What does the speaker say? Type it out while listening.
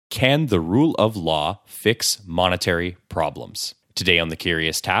Can the rule of law fix monetary problems? Today on The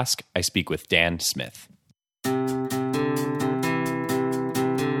Curious Task, I speak with Dan Smith.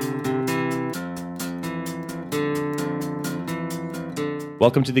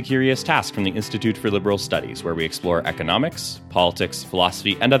 Welcome to The Curious Task from the Institute for Liberal Studies, where we explore economics, politics,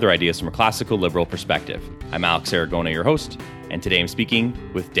 philosophy, and other ideas from a classical liberal perspective. I'm Alex Aragona, your host, and today I'm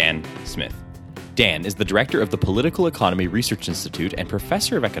speaking with Dan Smith. Dan is the director of the Political Economy Research Institute and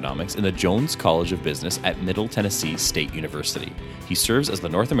professor of economics in the Jones College of Business at Middle Tennessee State University. He serves as the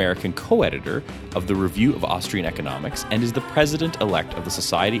North American co-editor of the Review of Austrian Economics and is the president-elect of the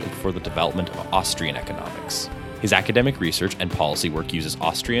Society for the Development of Austrian Economics. His academic research and policy work uses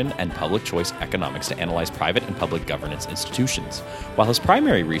Austrian and public choice economics to analyze private and public governance institutions. While his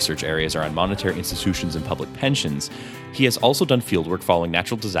primary research areas are on monetary institutions and public pensions, he has also done fieldwork following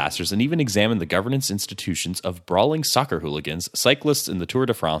natural disasters and even examined the governance institutions of brawling soccer hooligans, cyclists in the Tour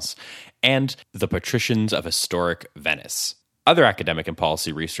de France, and the patricians of historic Venice. Other academic and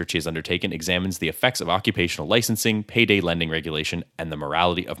policy research he has undertaken examines the effects of occupational licensing, payday lending regulation, and the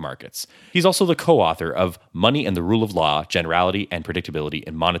morality of markets. He's also the co-author of Money and the Rule of Law, Generality and Predictability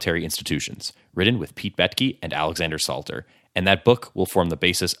in Monetary Institutions, written with Pete Boettke and Alexander Salter, and that book will form the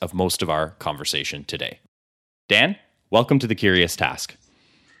basis of most of our conversation today. Dan, welcome to The Curious Task.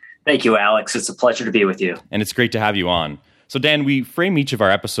 Thank you, Alex. It's a pleasure to be with you. And it's great to have you on. So, Dan, we frame each of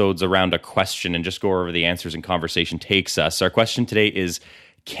our episodes around a question and just go over the answers and conversation takes us. Our question today is,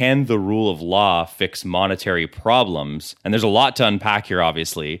 can the rule of law fix monetary problems? And there's a lot to unpack here,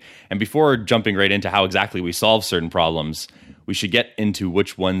 obviously. And before jumping right into how exactly we solve certain problems, we should get into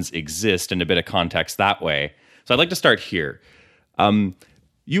which ones exist and a bit of context that way. So I'd like to start here.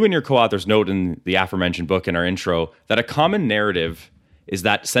 You and your co-authors note in the aforementioned book in our intro that a common narrative is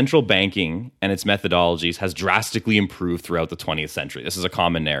that central banking and its methodologies has drastically improved throughout the 20th century. This is a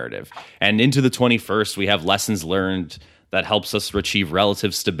common narrative. And into the 21st, we have lessons learned that helps us achieve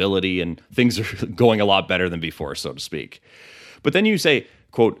relative stability and things are going a lot better than before, so to speak. But then you say,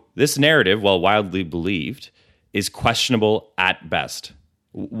 quote, this narrative, while widely believed, is questionable at best.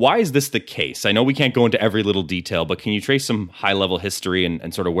 Why is this the case? I know we can't go into every little detail, but can you trace some high-level history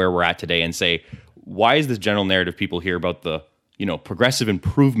and sort of where we're at today and say, why is this general narrative people hear about the progressive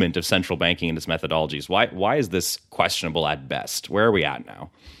improvement of central banking and its methodologies? Why is this questionable at best? Where are we at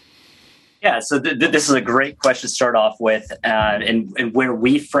now? Yeah, so this is a great question to start off with. And where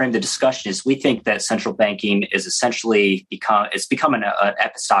we frame the discussion is we think that central banking is essentially become an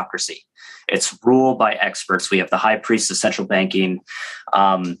epistocracy. It's ruled by experts. We have the high priest of central banking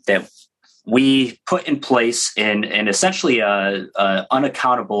that we put in place in essentially a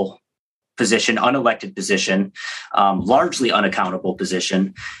unaccountable position, unelected position, largely unaccountable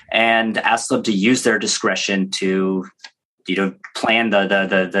position, and ask them to use their discretion to, plan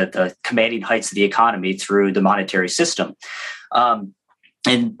the commanding heights of the economy through the monetary system. And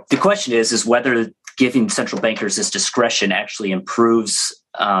the question is whether giving central bankers this discretion actually improves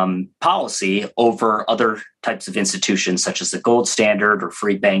policy over other types of institutions, such as the gold standard or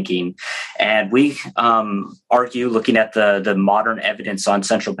free banking. And we argue, looking at the modern evidence on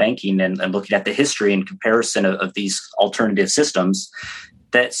central banking and looking at the history and comparison of these alternative systems,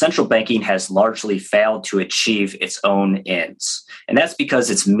 that central banking has largely failed to achieve its own ends. And that's because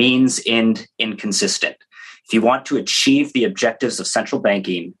it's means-end inconsistent. If you want to achieve the objectives of central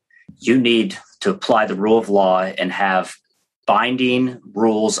banking, you need to apply the rule of law and have binding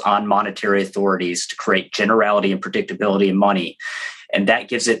rules on monetary authorities to create generality and predictability in money. And that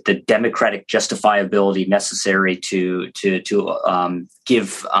gives it the democratic justifiability necessary to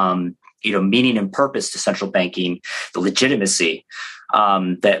give meaning and purpose to central banking, the legitimacy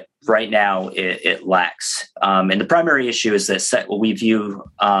that right now it lacks. And the primary issue is that central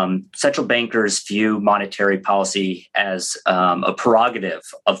bankers view monetary policy as a prerogative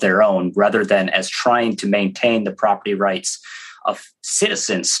of their own, rather than as trying to maintain the property rights of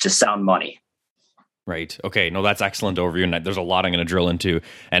citizens to sound money. Right. Okay. No, that's excellent overview. And there's a lot I'm going to drill into.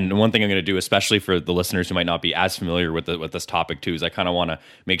 And one thing I'm going to do, especially for the listeners who might not be as familiar with this topic too, is I kind of want to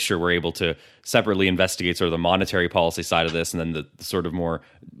make sure we're able to separately investigate sort of the monetary policy side of this and then the sort of more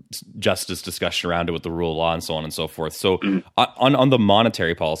justice discussion around it with the rule of law and so on and so forth. So on the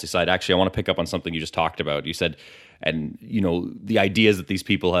monetary policy side, actually, I want to pick up on something you just talked about. You said, and, the idea is that these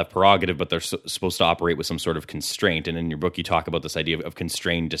people have prerogative, but they're supposed to operate with some sort of constraint. And in your book, you talk about this idea of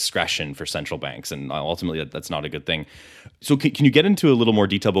constrained discretion for central banks. And ultimately, that's not a good thing. So can you get into a little more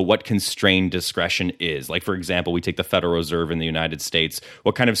detail about what constrained discretion is? Like, for example, we take the Federal Reserve in the United States.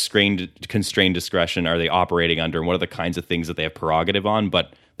 What kind of constrained discretion are they operating under? And what are the kinds of things that they have prerogative on,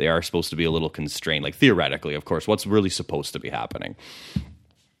 but they are supposed to be a little constrained? Like, theoretically, of course, what's really supposed to be happening?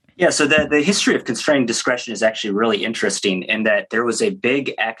 Yeah, so the history of constrained discretion is actually really interesting in that there was a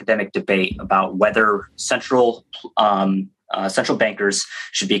big academic debate about whether central bankers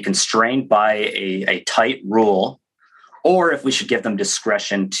should be constrained by a tight rule, or if we should give them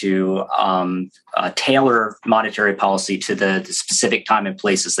discretion to tailor monetary policy to the specific time and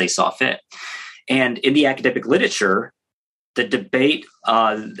place as they saw fit. And in the academic literature, the debate,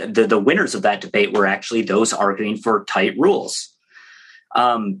 the winners of that debate were actually those arguing for tight rules.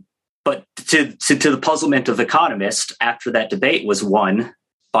 But to the puzzlement of economists, after that debate was won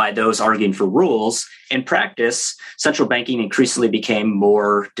by those arguing for rules, in practice, central banking increasingly became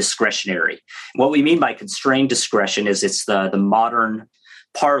more discretionary. What we mean by constrained discretion is it's the modern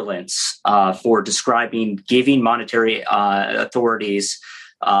parlance for describing giving monetary authorities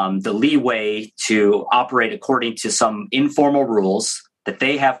the leeway to operate according to some informal rules that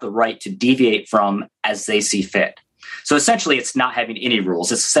they have the right to deviate from as they see fit. So essentially, it's not having any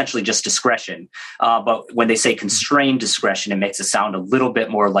rules. It's essentially just discretion. But when they say constrained discretion, it makes it sound a little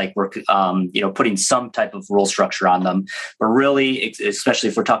bit more like we're putting some type of rule structure on them. But really, especially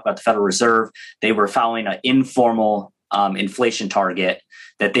if we're talking about the Federal Reserve, they were following an informal inflation target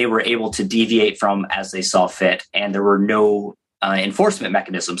that they were able to deviate from as they saw fit. And there were no enforcement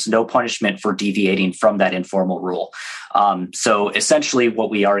mechanisms, no punishment for deviating from that informal rule. So essentially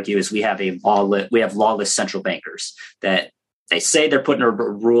what we argue is we have lawless central bankers that they say they're putting a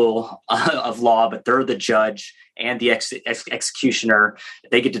rule of law, but they're the judge and the executioner.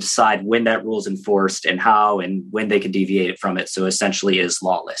 They get to decide when that rule is enforced and how and when they can deviate from it. So essentially is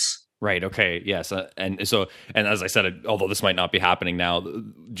lawless. Right. Okay. Yes. And as I said, although this might not be happening now,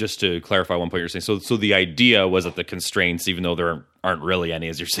 just to clarify one point you're saying. So the idea was that the constraints, even though there aren't really any,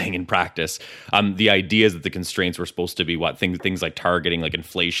 as you're saying in practice, the idea is that the constraints were supposed to be things like targeting, like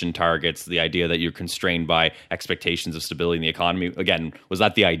inflation targets. The idea that you're constrained by expectations of stability in the economy. Again, was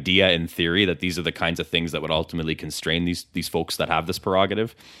that the idea in theory that these are the kinds of things that would ultimately constrain these folks that have this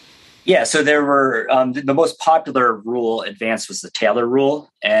prerogative? Yeah, so there were the most popular rule advanced was the Taylor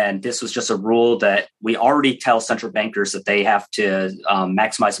rule. And this was just a rule that we already tell central bankers that they have to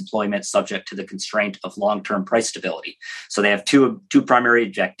maximize employment subject to the constraint of long-term price stability. So they have two primary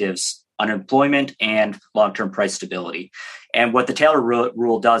objectives, unemployment and long-term price stability. And what the Taylor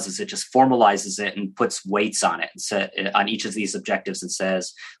rule does is it just formalizes it and puts weights on it and on each of these objectives and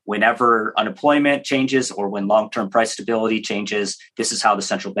says, whenever unemployment changes or when long-term price stability changes, this is how the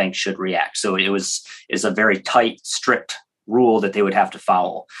central bank should react. So is a very tight, strict rule that they would have to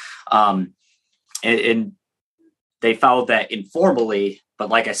follow. And they followed that informally, but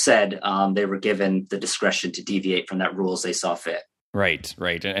like I said, they were given the discretion to deviate from that rule as they saw fit. Right.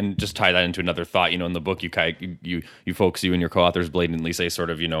 And just tie that into another thought, in the book, you folks, you and your co-authors blatantly say sort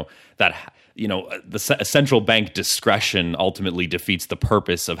of, that, the central bank discretion ultimately defeats the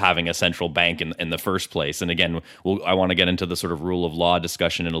purpose of having a central bank in the first place. And again, I want to get into the sort of rule of law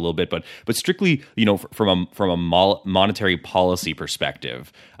discussion in a little bit, but strictly, from a monetary policy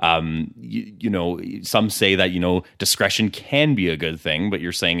perspective, some say that, discretion can be a good thing, but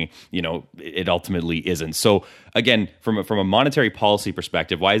you're saying, it ultimately isn't. So again, from a monetary policy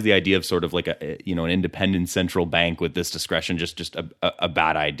perspective, why is the idea of sort of like an independent central bank with this discretion just a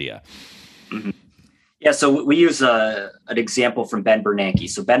bad idea? Mm-hmm. Yeah, so we use an example from Ben Bernanke.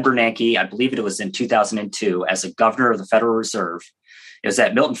 So Ben Bernanke, I believe it was in 2002, as a governor of the Federal Reserve, it was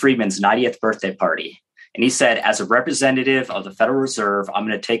at Milton Friedman's 90th birthday party. And he said, as a representative of the Federal Reserve, I'm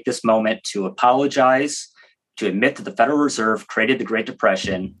going to take this moment to apologize, to admit that the Federal Reserve created the Great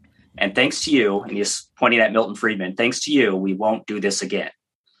Depression. And thanks to you, and he's pointing at Milton Friedman, thanks to you, we won't do this again.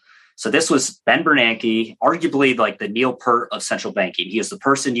 So this was Ben Bernanke, arguably like the Neil Peart of central banking. He is the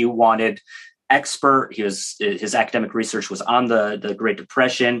person you wanted, expert. His academic research was on the Great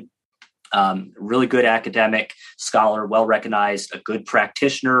Depression. Really good academic scholar, well recognized, a good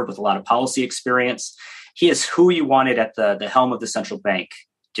practitioner with a lot of policy experience. He is who you wanted at the helm of the central bank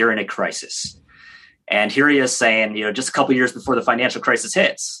during a crisis. And here he is saying, just a couple of years before the financial crisis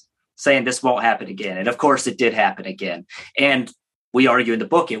hits, saying this won't happen again. And of course, it did happen again. And we argue in the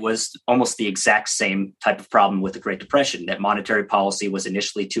book, it was almost the exact same type of problem with the Great Depression, that monetary policy was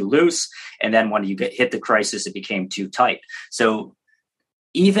initially too loose. And then when you hit the crisis, it became too tight. So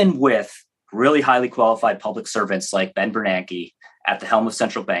even with really highly qualified public servants like Ben Bernanke at the helm of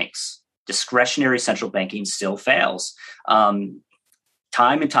central banks, discretionary central banking still fails.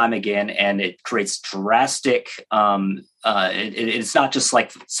 Time and time again, and it creates drastic, it's not just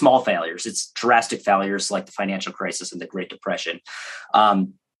like small failures, it's drastic failures like the financial crisis and the Great Depression.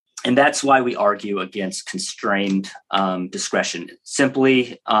 And that's why we argue against constrained discretion.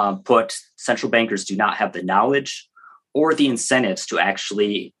 Simply put, central bankers do not have the knowledge or the incentives to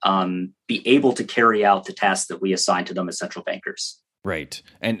actually be able to carry out the tasks that we assign to them as central bankers. Right.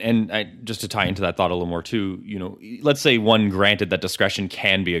 And just to tie into that thought a little more too, let's say one granted that discretion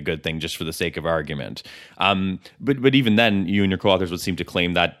can be a good thing just for the sake of argument. But even then, you and your co-authors would seem to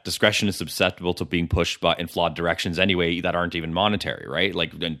claim that discretion is susceptible to being pushed in flawed directions anyway that aren't even monetary, right?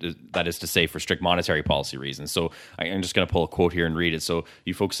 Like that is to say for strict monetary policy reasons. So I'm just going to pull a quote here and read it. So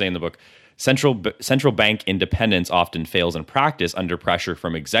you folks say in the book, Central bank independence often fails in practice under pressure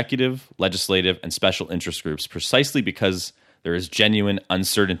from executive, legislative, and special interest groups precisely because there is genuine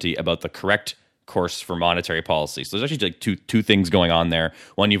uncertainty about the correct course for monetary policy. So there's actually like two things going on there.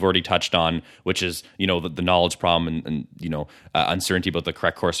 One you've already touched on, which is the knowledge problem and uncertainty about the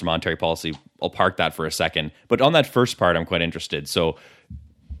correct course for monetary policy. I'll park that for a second. But on that first part, I'm quite interested. So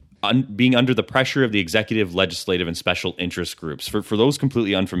being under the pressure of the executive, legislative, and special interest groups, for those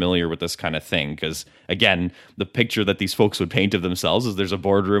completely unfamiliar with this kind of thing, because again, the picture that these folks would paint of themselves is there's a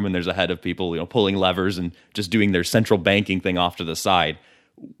boardroom and there's a head of people pulling levers and just doing their central banking thing off to the side.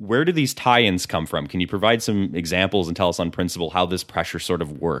 Where do these tie-ins come from? Can you provide some examples and tell us on principle how this pressure sort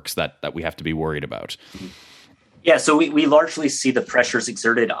of works that we have to be worried about? Yeah, so we largely see the pressures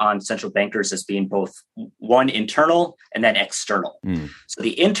exerted on central bankers as being both one internal and then external. So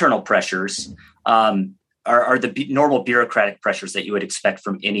the internal pressures are the normal bureaucratic pressures that you would expect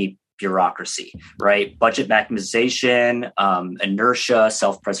from any bureaucracy, right? Budget maximization, inertia,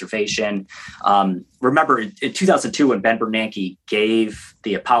 self-preservation. Remember, in 2002, when Ben Bernanke gave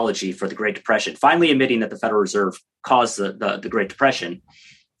the apology for the Great Depression, finally admitting that the Federal Reserve caused the Great Depression,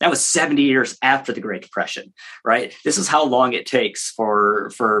 that was 70 years after the Great Depression, right? This is how long it takes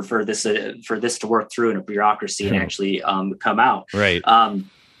for this to work through in a bureaucracy and actually come out. Right.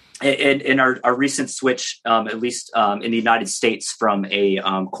 In our recent switch, at least in the United States, from a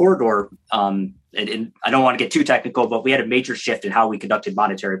corridor, and I don't want to get too technical, but we had a major shift in how we conducted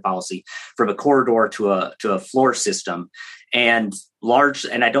monetary policy from a corridor to a floor system, and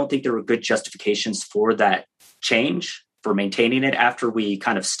I don't think there were good justifications for that change, for maintaining it after we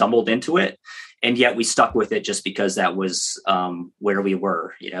kind of stumbled into it. And yet we stuck with it just because that was where we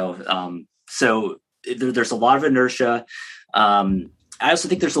were, so there's a lot of inertia. I also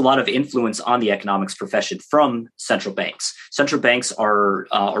think there's a lot of influence on the economics profession from central banks. Central banks are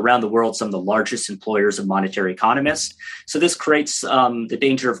around the world some of the largest employers of monetary economists. So this creates the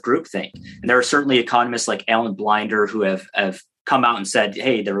danger of groupthink. And there are certainly economists like Alan Blinder who have come out and said,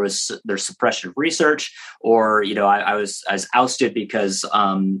 hey, there's suppression of research, or, I was ousted because,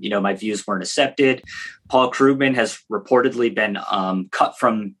 my views weren't accepted. Paul Krugman has reportedly been cut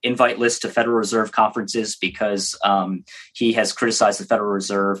from invite lists to Federal Reserve conferences because he has criticized the Federal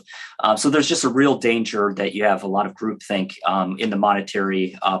Reserve. So there's just a real danger that you have a lot of groupthink in the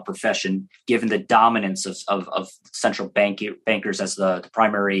monetary profession, given the dominance of central bankers as the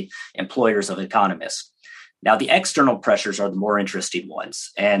primary employers of economists. Now, the external pressures are the more interesting ones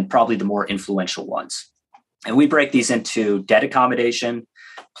and probably the more influential ones. And we break these into debt accommodation,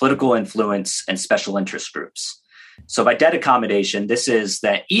 political influence, and special interest groups. So by debt accommodation, this is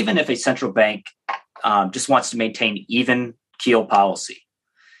that even if a central bank just wants to maintain even keel policy,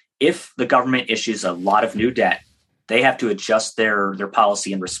 if the government issues a lot of new debt, they have to adjust their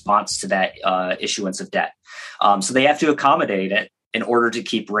policy in response to that issuance of debt. So they have to accommodate it in order to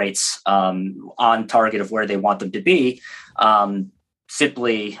keep rates on target of where they want them to be,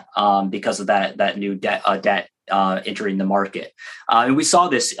 simply because of that new debt entering the market. And we saw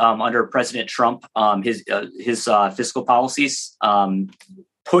this under President Trump. His fiscal policies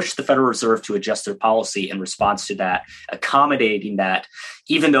pushed the Federal Reserve to adjust their policy in response to that, accommodating that.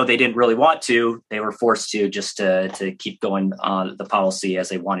 Even though they didn't really want to, they were forced to just to keep going the policy as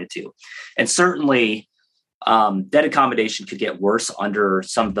they wanted to. And certainly, debt accommodation could get worse under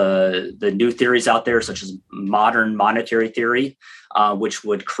some of the new theories out there, such as modern monetary theory, which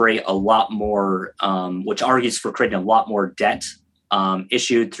would create a lot more, which argues for creating a lot more debt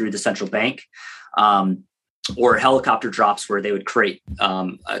issued through the central bank, or helicopter drops where they would create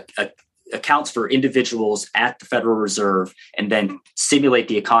accounts for individuals at the Federal Reserve and then simulate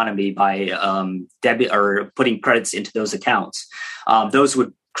the economy by debit or putting credits into those accounts. Those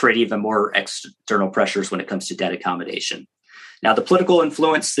would create even more external pressures when it comes to debt accommodation. Now, the political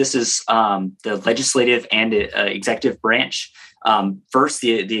influence, this is the legislative and executive branch. First,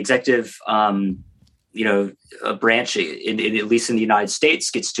 the executive, branch, at least in the United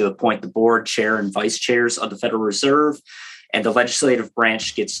States, gets to appoint the board chair and vice chairs of the Federal Reserve, and the legislative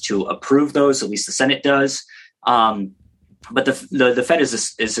branch gets to approve those. At least the Senate does. But the Fed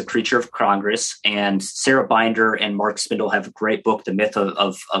is a creature of Congress, and Sarah Binder and Mark Spindle have a great book, The Myth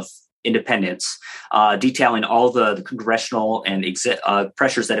of independence, detailing all the congressional and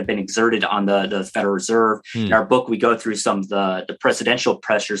pressures that have been exerted on the Federal Reserve. In our book, we go through some of the presidential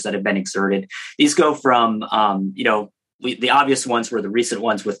pressures that have been exerted. These go from, the obvious ones were the recent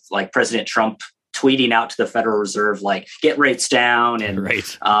ones with like President Trump tweeting out to the Federal Reserve, like, get rates down,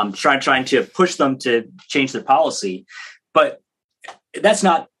 and trying to push them to change their policy. But that's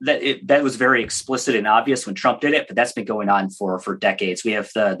not that was very explicit and obvious when Trump did it, but that's been going on for decades. We have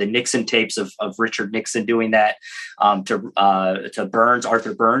the Nixon tapes of Richard Nixon doing that to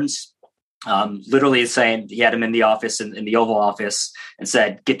Arthur Burns, literally saying he had him in the office, in the Oval Office, and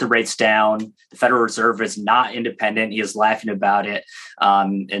said, get the rates down. The Federal Reserve is not independent. He is laughing about it.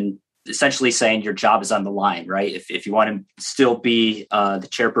 And essentially saying your job is on the line, right? If you want to still be the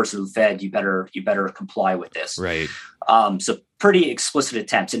chairperson of the Fed, you better comply with this. Right. So pretty explicit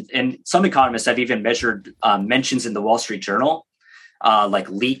attempts. And some economists have even measured mentions in the Wall Street Journal, like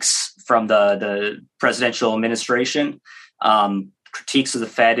leaks from the presidential administration, critiques of the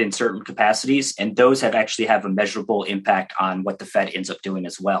Fed in certain capacities, and those have a measurable impact on what the Fed ends up doing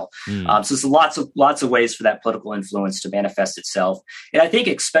as well. So there's lots of ways for that political influence to manifest itself. And I think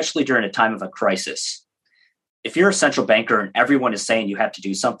especially during a time of a crisis, if you're a central banker and everyone is saying you have to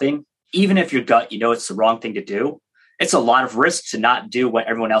do something, even if your gut, it's the wrong thing to do, it's a lot of risk to not do what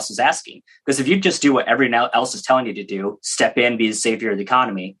everyone else is asking. Because if you just do what everyone else is telling you to do, step in, be the savior of the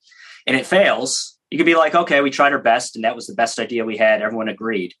economy, and it fails, you could be like, okay, we tried our best and that was the best idea we had. Everyone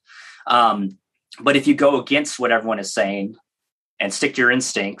agreed. But if you go against what everyone is saying and stick to your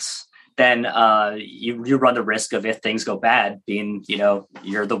instincts, then you run the risk of, if things go bad, being,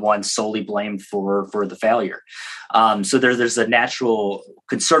 you're the one solely blamed for the failure. So there's a natural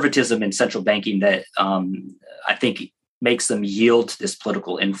conservatism in central banking that I think makes them yield to this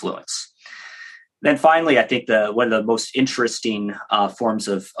political influence. Then finally, I think one of the most interesting forms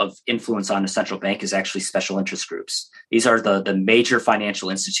of influence on a central bank is actually special interest groups. These are the major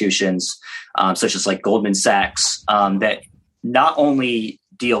financial institutions, such as like Goldman Sachs, that not only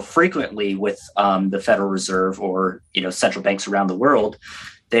deal frequently with the Federal Reserve or central banks around the world.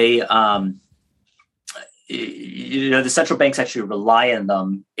 They the central banks actually rely on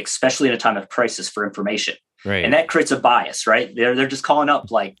them, especially in a time of crisis, for information. Right. And that creates a bias, right? They're just calling up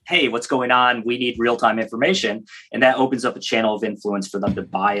like, hey, what's going on? We need real-time information. And that opens up a channel of influence for them to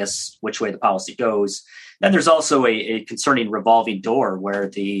bias which way the policy goes. Then there's also a concerning revolving door where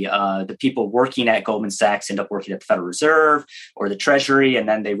the people working at Goldman Sachs end up working at the Federal Reserve or the Treasury, and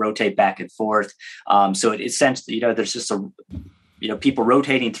then they rotate back and forth. So it essentially, there's just people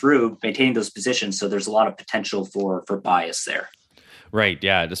rotating through, maintaining those positions. So there's a lot of potential for bias there. Right.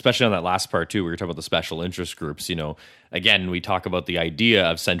 Yeah. Especially on that last part too, we were talking about the special interest groups. Again, we talk about the idea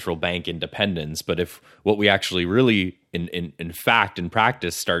of central bank independence, but if what we actually really in fact, in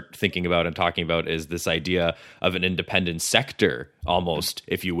practice, start thinking about and talking about is this idea of an independent sector, almost,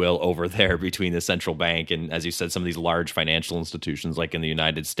 if you will, over there between the central bank and, as you said, some of these large financial institutions like in the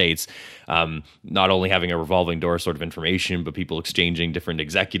United States, not only having a revolving door sort of information, but people exchanging different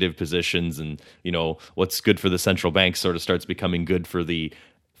executive positions, and what's good for the central bank sort of starts becoming good for the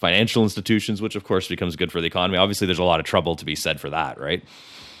financial institutions, which of course becomes good for the economy. Obviously, there's a lot of trouble to be said for that, right?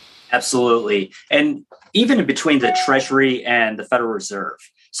 Absolutely. And even in between the Treasury and the Federal Reserve.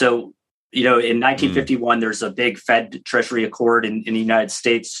 So, in 1951, there's a big Fed Treasury Accord in the United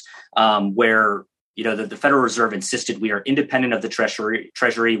States where, the Federal Reserve insisted we are independent of the Treasury.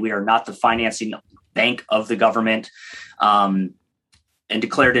 We are not the financing bank of the government, and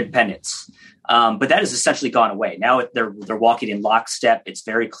declared independence. But that has essentially gone away. Now they're walking in lockstep. It's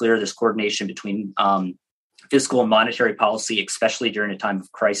very clear there's coordination between fiscal and monetary policy, especially during a time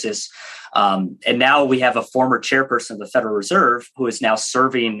of crisis. And now we have a former chairperson of the Federal Reserve who is now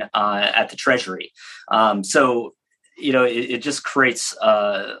serving at the Treasury. So, it just creates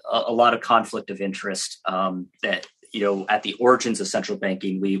a lot of conflict of interest that, at the origins of central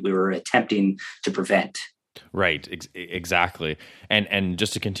banking, we were attempting to prevent. Right. Exactly. And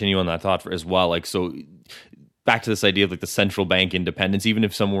just to continue on that thought as well, so back to this idea of the central bank independence, even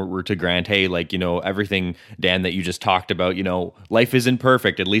if someone were to grant, hey, everything, Dan, that you just talked about, life isn't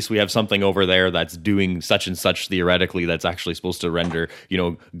perfect. At least we have something over there that's doing such and such theoretically that's actually supposed to render,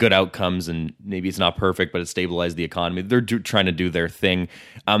 good outcomes. And maybe it's not perfect, but it stabilized the economy. They're trying to do their thing.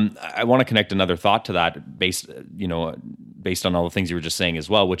 I want to connect another thought to that based on all the things you were just saying as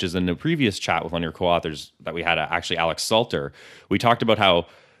well, which is in a previous chat with one of your co-authors that we had, actually Alex Salter, we talked about how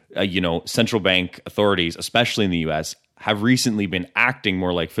central bank authorities, especially in the U.S., have recently been acting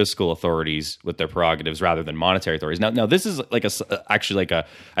more like fiscal authorities with their prerogatives rather than monetary authorities. Now this is like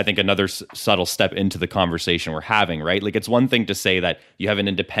I think another subtle step into the conversation we're having, right? Like, it's one thing to say that you have an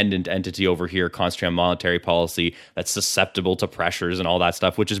independent entity over here concentrating on monetary policy that's susceptible to pressures and all that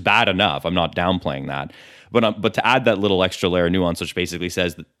stuff, which is bad enough. I'm not downplaying that. But to add that little extra layer of nuance, which basically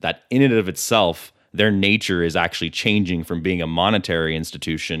says that in and of itself, their nature is actually changing from being a monetary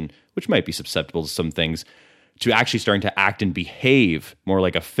institution, which might be susceptible to some things, to actually starting to act and behave more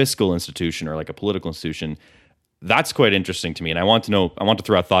like a fiscal institution or like a political institution. That's quite interesting to me. And I want to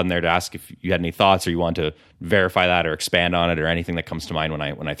throw a thought in there to ask if you had any thoughts, or you want to verify that or expand on it, or anything that comes to mind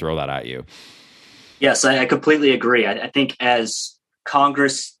when I throw that at you. Yes, I completely agree. I think as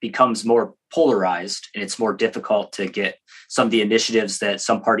Congress becomes more polarized and it's more difficult to get some of the initiatives that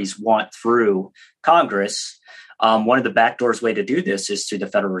some parties want through Congress, one of the backdoors way to do this is through the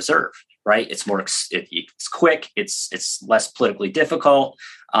Federal Reserve, right? It's it's quick, it's less politically difficult,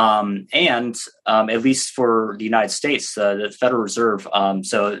 and at least for the United States, the Federal Reserve.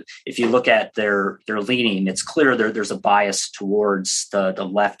 So if you look at their leaning, it's clear there's a bias towards the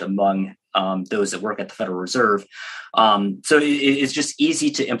left among those that work at the Federal Reserve. So it's just easy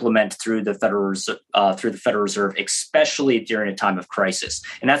to implement through the Federal Reserve, especially during a time of crisis.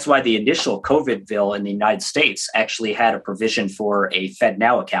 And that's why the initial COVID bill in the United States actually had a provision for a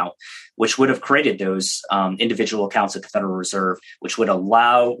FedNow account, which would have created those individual accounts at the Federal Reserve, which would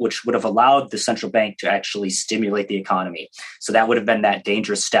have allowed the central bank to actually stimulate the economy. So that would have been that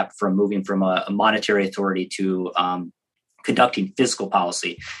dangerous step from moving from a monetary authority to conducting fiscal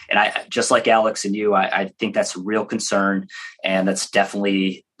policy. And I, just like Alex and you, I think that's a real concern, and that's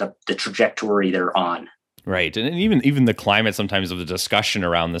definitely the trajectory they're on. Right. And even the climate sometimes of the discussion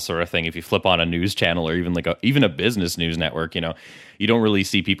around this sort of thing, if you flip on a news channel or even even a business news network, you don't really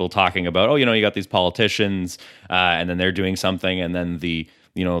see people talking about, you got these politicians and then they're doing something, and then the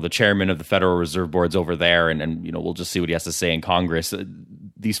chairman of the Federal Reserve Board's over there, and we'll just see what he has to say in Congress.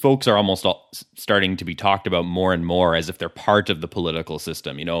 These folks are almost starting to be talked about more and more as if they're part of the political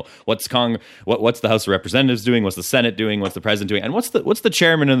system. What's the House of Representatives doing? What's the Senate doing? What's the president doing? And what's the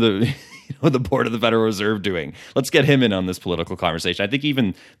chairman of the the board of the Federal Reserve doing? Let's get him in on this political conversation. I think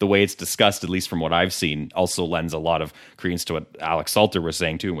even the way it's discussed, at least from what I've seen, also lends a lot of credence to what Alex Salter was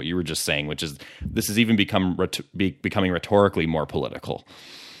saying too, and what you were just saying, which is this has even becoming rhetorically more political.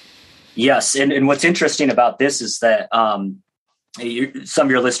 Yes, and what's interesting about this is that some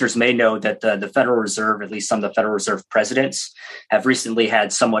of your listeners may know that the Federal Reserve, at least some of the Federal Reserve presidents, have recently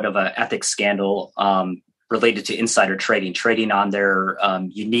had somewhat of an ethics scandal related to insider trading on their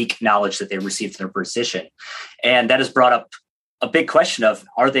unique knowledge that they received from their position. And that has brought up a big question of,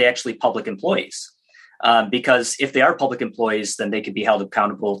 are they actually public employees? Because if they are public employees, then they could be held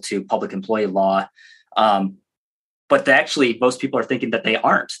accountable to public employee law. But actually, most people are thinking that they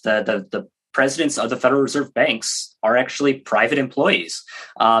aren't. The presidents of the Federal Reserve banks are actually private employees.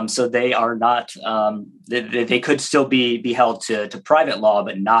 So they are not, they could still be held to private law,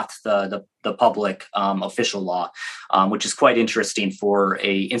 but not the public official law, which is quite interesting for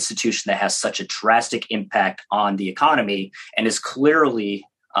a institution that has such a drastic impact on the economy and is clearly,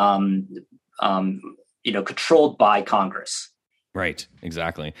 controlled by Congress. Right,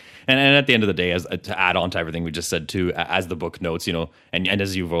 exactly. And at the end of the day, as to add on to everything we just said too, as the book notes, and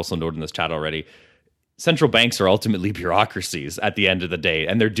as you've also noted in this chat already, central banks are ultimately bureaucracies at the end of the day,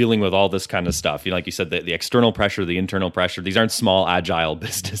 and they're dealing with all this kind of stuff. Like you said, the external pressure, the internal pressure, these aren't small, agile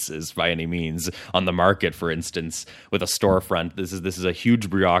businesses by any means on the market, for instance, with a storefront. This is a huge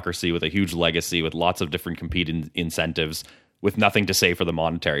bureaucracy with a huge legacy, with lots of different competing incentives, with nothing to say for the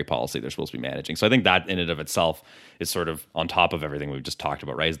monetary policy they're supposed to be managing. So I think that in and of itself is sort of on top of everything we've just talked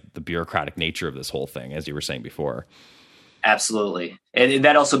about, right? Is the bureaucratic nature of this whole thing, as you were saying before. Absolutely. And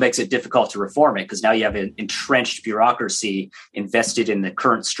that also makes it difficult to reform it, because now you have an entrenched bureaucracy invested in the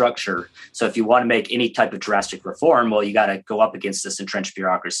current structure. So if you want to make any type of drastic reform, well, you got to go up against this entrenched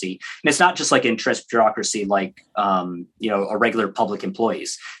bureaucracy. And it's not just like entrenched bureaucracy, like, a regular public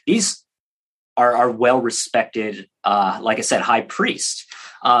employees. These are well-respected, like I said, high priests.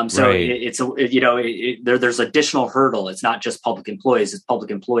 So right. There's additional hurdle. It's not just public employees. It's public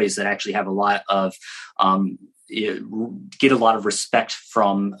employees that actually have a lot of, get a lot of respect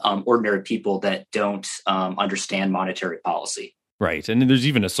from ordinary people that don't understand monetary policy. Right. And there's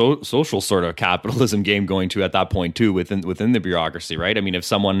even a social sort of capitalism game going to at that point too, within the bureaucracy, right? I mean, if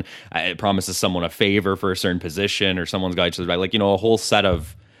someone promises someone a favor for a certain position, or someone's got to the right, a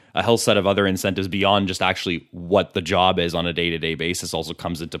whole set of other incentives beyond just actually what the job is on a day-to-day basis also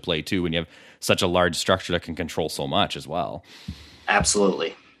comes into play too, when you have such a large structure that can control so much as well.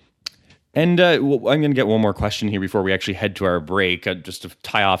 Absolutely. And I'm going to get one more question here before we actually head to our break, just to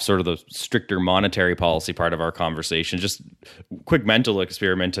tie off sort of the stricter monetary policy part of our conversation. Just quick mental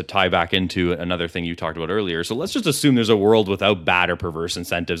experiment to tie back into another thing you talked about earlier. So let's just assume there's a world without bad or perverse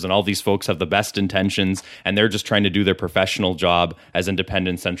incentives, and all these folks have the best intentions, and they're just trying to do their professional job as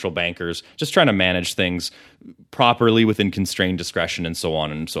independent central bankers, just trying to manage things properly within constrained discretion and so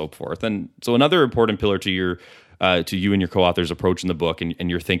on and so forth. And so another important pillar to you and your co-author's approach in the book and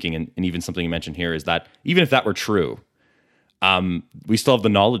your thinking, and even something you mentioned here, is that even if that were true, we still have the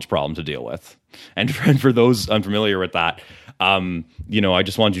knowledge problem to deal with. And for those unfamiliar with that, I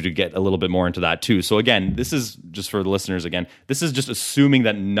just want you to get a little bit more into that too. So again, this is just for the listeners again, this is just assuming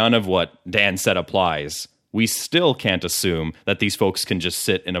that none of what Dan said applies. We still can't assume that these folks can just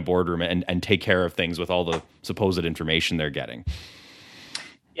sit in a boardroom and take care of things with all the supposed information they're getting.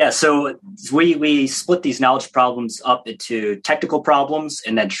 Yeah, so we split these knowledge problems up into technical problems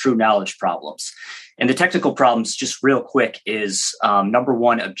and then true knowledge problems. And the technical problems, just real quick, is number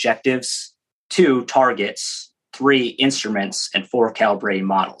one, objectives, 2, targets, 3, instruments, and 4, calibrating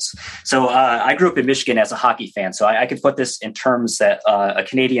models. So I grew up in Michigan as a hockey fan, so I could put this in terms that a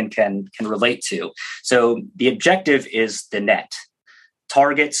Canadian can relate to. So the objective is the net.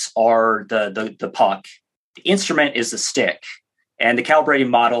 Targets are the puck. The instrument is the stick. And the calibrating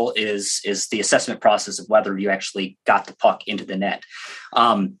model is the assessment process of whether you actually got the puck into the net.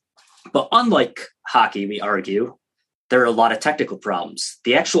 But unlike hockey, we argue, there are a lot of technical problems.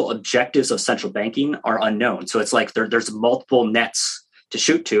 The actual objectives of central banking are unknown. So it's like there's multiple nets to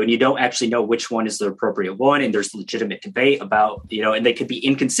shoot to, and you don't actually know which one is the appropriate one. And there's legitimate debate about, and they could be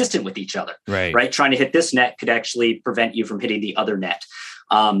inconsistent with each other, right? Trying to hit this net could actually prevent you from hitting the other net.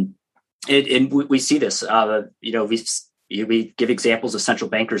 And we see this, we give examples of central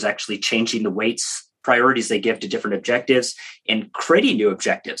bankers actually changing the weights, priorities they give to different objectives and creating new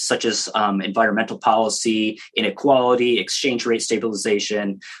objectives, such as environmental policy, inequality, exchange rate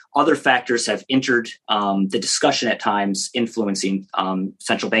stabilization. Other factors have entered the discussion at times, influencing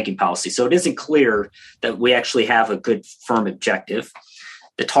central banking policy. So it isn't clear that we actually have a good, firm objective.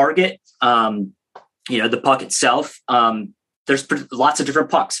 The target, the puck itself, there's lots of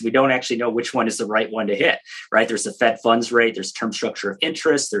different pucks. We don't actually know which one is the right one to hit, right? There's the Fed funds rate, there's term structure of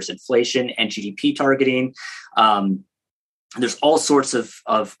interest, there's inflation and GDP targeting. There's all sorts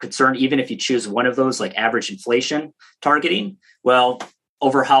of concern, even if you choose one of those, like average inflation targeting. Well,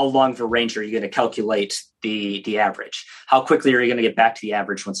 over how long of a range are you going to calculate the average? How quickly are you going to get back to the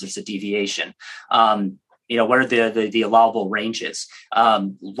average once there's a deviation? What are the allowable ranges?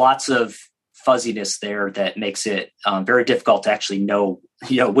 Lots of fuzziness there that makes it very difficult to actually know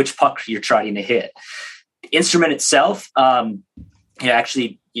which puck you're trying to hit. The instrument itself, the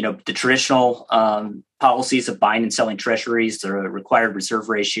traditional policies of buying and selling treasuries, the required reserve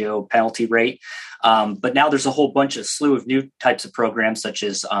ratio, penalty rate. But now there's a whole slew of new types of programs, such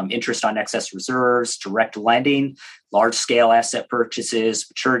as interest on excess reserves, direct lending, large scale asset purchases,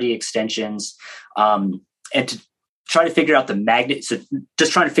 maturity extensions, and to try to figure out so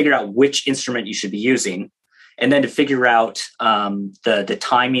just trying to figure out which instrument you should be using, and then to figure out the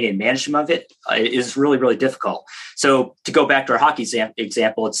timing and management of it is really, really difficult. So to go back to our hockey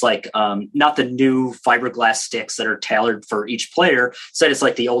example, it's like not the new fiberglass sticks that are tailored for each player. Instead, it's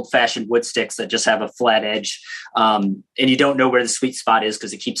like the old-fashioned wood sticks that just have a flat edge, and you don't know where the sweet spot is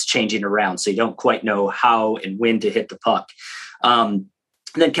because it keeps changing around. So you don't quite know how and when to hit the puck. And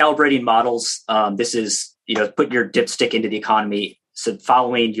then calibrating models. This is putting your dipstick into the economy, so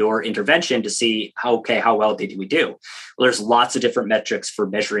following your intervention to see how well did we do. Well, there's lots of different metrics for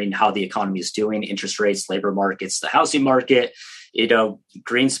measuring how the economy is doing: interest rates, labor markets, the housing market.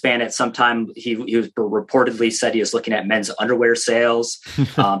 Greenspan at some time he reportedly said he was looking at men's underwear sales.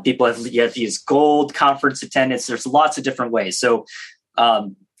 People have used gold, conference attendance. There's lots of different ways. So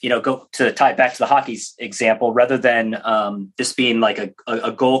go to tie it back to the hockey example, rather than this being like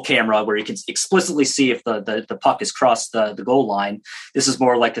a goal camera where you can explicitly see if the puck has crossed the goal line. This is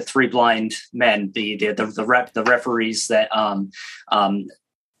more like the three blind men, the referees that don't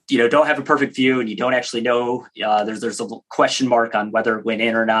have a perfect view, and you don't actually know. There's a question mark on whether it went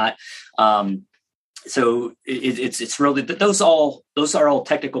in or not. So it's really those are all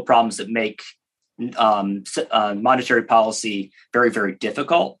technical problems that make monetary policy very, very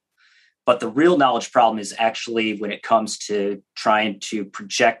difficult. But the real knowledge problem is actually when it comes to trying to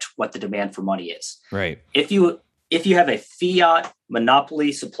project what the demand for money is. Right. If you have a fiat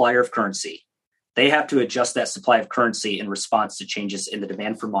monopoly supplier of currency, they have to adjust that supply of currency in response to changes in the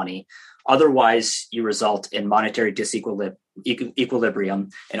demand for money. Otherwise, you result in monetary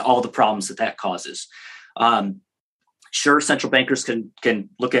disequilibrium and all the problems that causes. Sure, central bankers can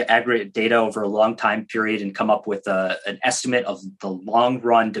look at aggregate data over a long time period and come up with an estimate of the long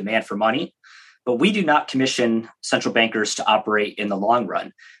run demand for money. But we do not commission central bankers to operate in the long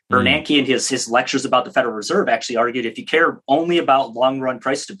run. Bernanke in his lectures about the Federal Reserve actually argued if you care only about long run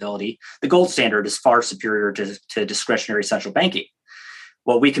price stability, the gold standard is far superior to discretionary central banking.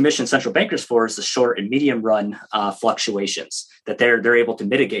 What we commission central bankers for is the short and medium run fluctuations, that they're able to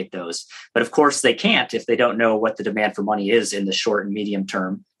mitigate those. But of course, they can't if they don't know what the demand for money is in the short and medium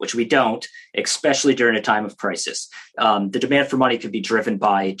term, which we don't, especially during a time of crisis. The demand for money could be driven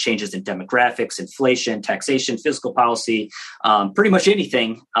by changes in demographics, inflation, taxation, fiscal policy, pretty much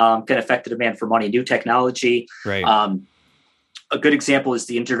anything can affect the demand for money. New technology. Right. A good example is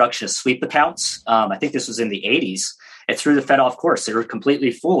the introduction of sweep accounts. I think this was in the 80s. It threw the Fed off course. They were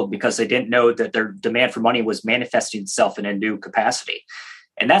completely fooled because they didn't know that their demand for money was manifesting itself in a new capacity.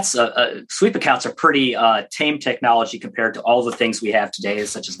 And that's sweep accounts are pretty tame technology compared to all the things we have today,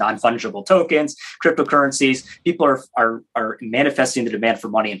 such as non-fungible tokens, cryptocurrencies. People are manifesting the demand for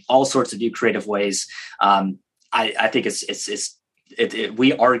money in all sorts of new creative ways. I think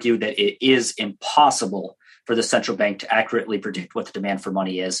we argue that it is impossible for the central bank to accurately predict what the demand for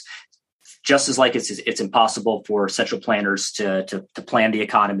money is. Just as like it's impossible for central planners to plan the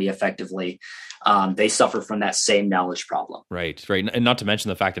economy effectively, they suffer from that same knowledge problem. Right. And not to mention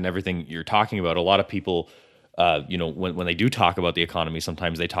the fact that everything you're talking about, a lot of people, when they do talk about the economy,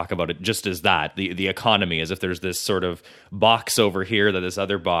 sometimes they talk about it just as that, the economy, as if there's this sort of box over here that this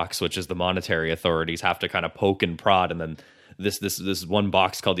other box, which is the monetary authorities, have to kind of poke and prod, and then this one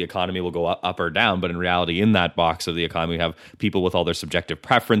box called the economy will go up or down. But in reality, in that box of the economy, we have people with all their subjective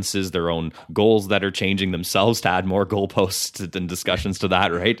preferences, their own goals that are changing themselves to add more goalposts and discussions to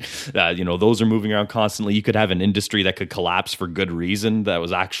that, right? Those are moving around constantly. You could have an industry that could collapse for good reason that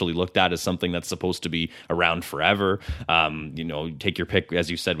was actually looked at as something that's supposed to be around forever. Take your pick,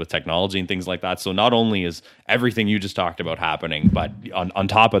 as you said, with technology and things like that. So not only is everything you just talked about happening, but on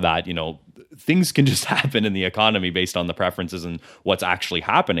top of that, things can just happen in the economy based on the preferences and what's actually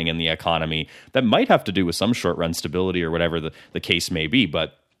happening in the economy that might have to do with some short-run stability or whatever the case may be.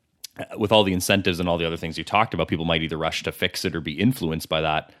 But with all the incentives and all the other things you talked about, people might either rush to fix it or be influenced by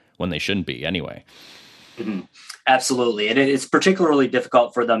that when they shouldn't be anyway. Mm-hmm. Absolutely. And it's particularly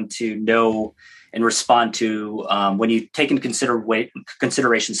difficult for them to know and respond to when you take into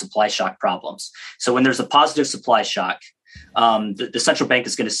consideration supply shock problems. So when there's a positive supply shock, the central bank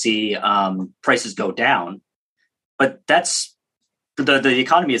is going to see prices go down, but that's the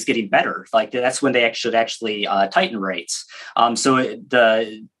economy is getting better. Like that's when they should actually tighten rates. So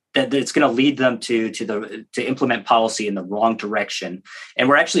it's going to lead them to implement policy in the wrong direction, and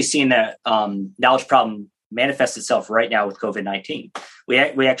we're actually seeing that knowledge problem manifest itself right now with COVID-19.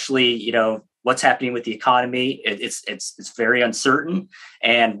 We actually, what's happening with the economy, it's very uncertain.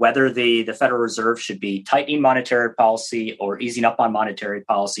 And whether the Federal Reserve should be tightening monetary policy or easing up on monetary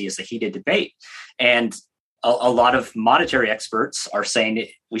policy is a heated debate. And a lot of monetary experts are saying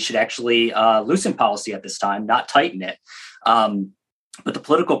we should actually loosen policy at this time, not tighten it. But the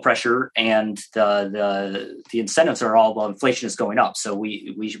political pressure and the incentives are all, well, inflation is going up, so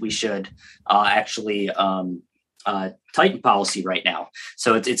we should actually tighten policy right now.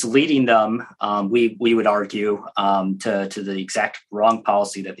 So it's leading them, we would argue, to the exact wrong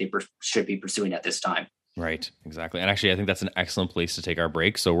policy that they should be pursuing at this time. Right, exactly. And actually, I think that's an excellent place to take our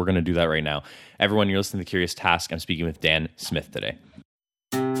break. So we're going to do that right now. Everyone, you're listening to The Curious Task. I'm speaking with Dan Smith today.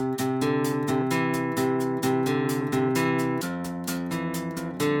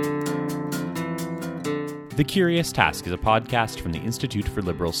 The Curious Task is a podcast from the Institute for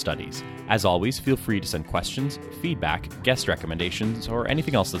Liberal Studies. As always, feel free to send questions, feedback, guest recommendations, or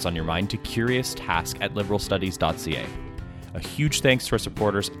anything else that's on your mind to curioustask@liberalstudies.ca. A huge thanks to our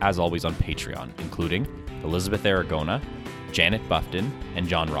supporters, as always, on Patreon, including Elizabeth Aragona, Janet Buffton, and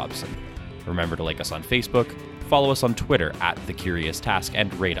John Robson. Remember to like us on Facebook, follow us on Twitter @The Curious Task,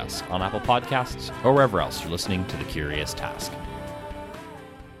 and rate us on Apple Podcasts or wherever else you're listening to The Curious Task.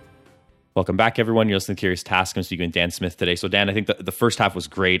 Welcome back, everyone. You're listening to Curious Task. I'm speaking with Dan Smith today. So, Dan, I think the first half was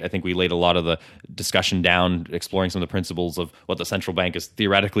great. I think we laid a lot of the discussion down, exploring some of the principles of what the central bank is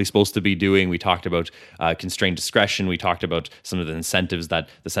theoretically supposed to be doing. We talked about constrained discretion. We talked about some of the incentives that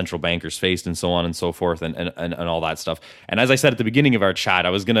the central bankers faced and so on and so forth and all that stuff. And as I said at the beginning of our chat,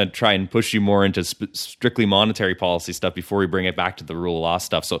 I was going to try and push you more into strictly monetary policy stuff before we bring it back to the rule of law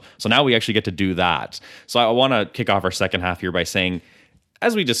stuff. So now we actually get to do that. So I want to kick off our second half here by saying,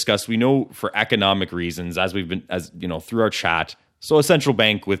 as we discussed, we know for economic reasons, through our chat, so a central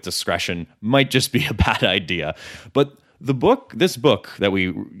bank with discretion might just be a bad idea. But This book that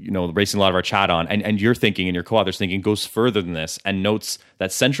we, basing a lot of our chat on, and your thinking and your co-author's thinking goes further than this and notes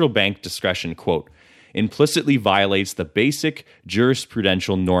that central bank discretion, quote, implicitly violates the basic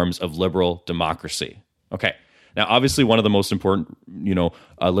jurisprudential norms of liberal democracy. Okay. Now, obviously, one of the most important,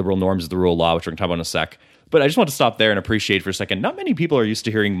 liberal norms is the rule of law, which we're going to talk about in a sec. But I just want to stop there and appreciate for a second. Not many people are used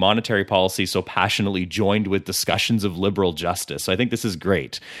to hearing monetary policy so passionately joined with discussions of liberal justice. So I think this is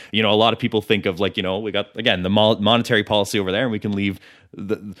great. A lot of people think of we got, again, the monetary policy over there, and we can leave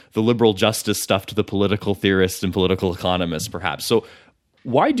the liberal justice stuff to the political theorists and political economists, perhaps. So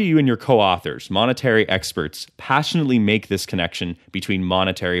why do you and your co-authors, monetary experts, passionately make this connection between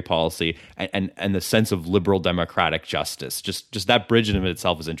monetary policy and the sense of liberal democratic justice? Just that bridge in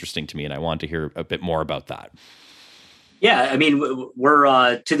itself is interesting to me, and I want to hear a bit more about that. Yeah, I mean,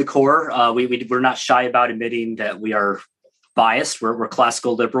 we're to the core. We're not shy about admitting that we are biased. We're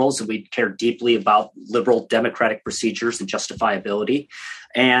classical liberals, and we care deeply about liberal democratic procedures and justifiability.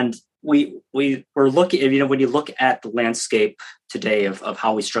 And we're looking, when you look at the landscape today of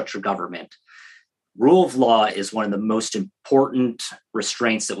how we structure government, rule of law is one of the most important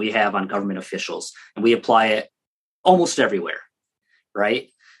restraints that we have on government officials, and we apply it almost everywhere, right?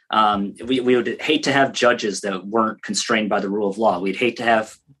 We would hate to have judges that weren't constrained by the rule of law. We'd hate to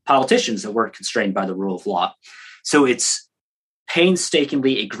have politicians that weren't constrained by the rule of law. So it's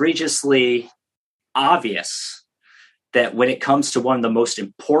painstakingly, egregiously obvious that when it comes to one of the most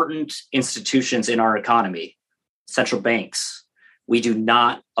important institutions in our economy, central banks, we do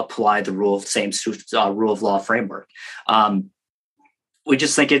not apply the rule of law framework. We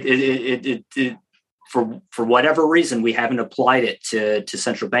just think it for whatever reason, we haven't applied it to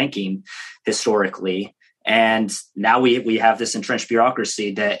central banking historically. And now we have this entrenched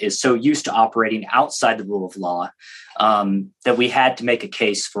bureaucracy that is so used to operating outside the rule of law that we had to make a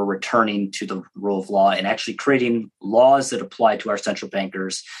case for returning to the rule of law and actually creating laws that apply to our central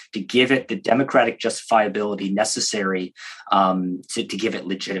bankers to give it the democratic justifiability necessary to give it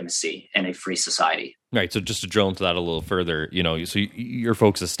legitimacy in a free society. Right. So just to drill into that a little further, so your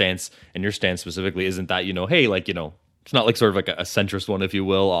folks' stance and your stance specifically isn't that, it's not like sort of like a centrist one, if you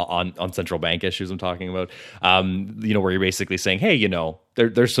will, on central bank issues I'm talking about, where you're basically saying, hey,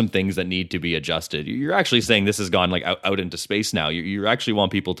 there's some things that need to be adjusted. You're actually saying this has gone out into space now. You actually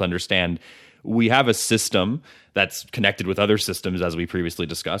want people to understand we have a system that's connected with other systems, as we previously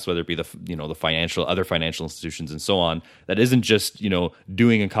discussed, whether it be the other financial institutions and so on, that isn't just,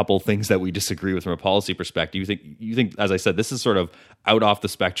 doing a couple things that we disagree with from a policy perspective. You think, as I said, this is sort of out off the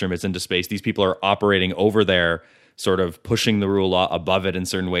spectrum. It's into space. These people are operating over there, sort of pushing the rule of law above it in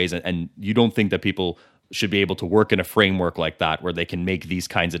certain ways. And you don't think that people should be able to work in a framework like that where they can make these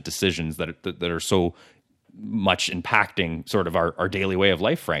kinds of decisions that are so much impacting sort of our daily way of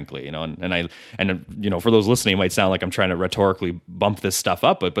life, frankly, and for those listening, it might sound like I'm trying to rhetorically bump this stuff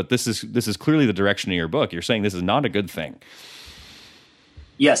up, but this is clearly the direction of your book. You're saying this is not a good thing.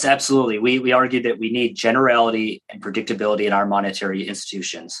 Yes, absolutely. We argue that we need generality and predictability in our monetary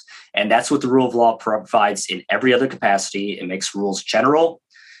institutions. And that's what the rule of law provides in every other capacity. It makes rules general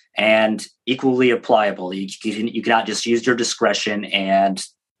and equally applicable. You cannot just use your discretion and,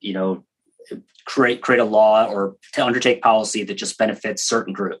 create a law or to undertake policy that just benefits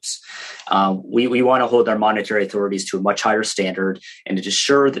certain groups. We want to hold our monetary authorities to a much higher standard and to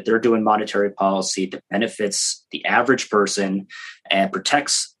ensure that they're doing monetary policy that benefits the average person and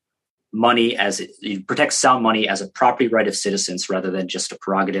protects sound money as a property right of citizens rather than just a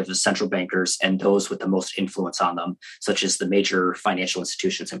prerogative of central bankers and those with the most influence on them, such as the major financial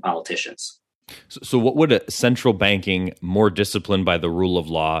institutions and politicians. So what would a central banking more disciplined by the rule of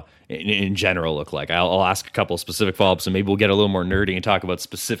law in general look like? I'll ask a couple of specific follow-ups, and maybe we'll get a little more nerdy and talk about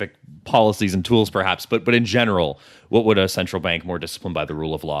specific policies and tools perhaps. But in general, what would a central bank more disciplined by the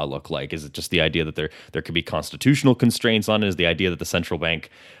rule of law look like? Is it just the idea that there could be constitutional constraints on it? Is the idea that the central bank,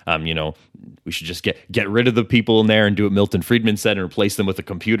 we should just get rid of the people in there and do what Milton Friedman said and replace them with a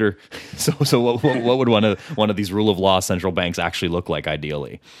computer? So what would one of these rule of law central banks actually look like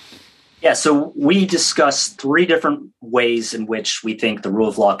ideally? Yeah, so we discussed 3 different ways in which we think the rule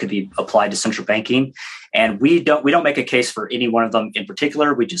of law could be applied to central banking, and we don't make a case for any one of them in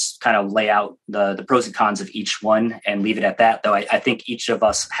particular. We just kind of lay out the pros and cons of each one and leave it at that. Though I think each of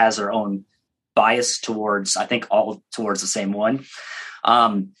us has our own bias towards the same one.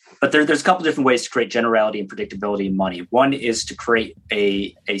 But there's a couple different ways to create generality and predictability in money. One is to create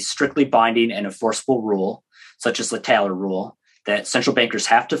a strictly binding and enforceable rule, such as the Taylor rule, that central bankers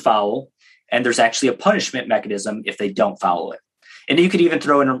have to follow, and there's actually a punishment mechanism if they don't follow it. And you could even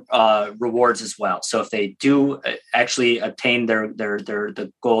throw in rewards as well. So if they do actually obtain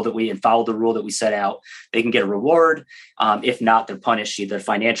the goal that and follow the rule that we set out, they can get a reward. If not, they're punished either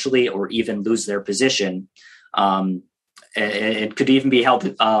financially or even lose their position. It could even be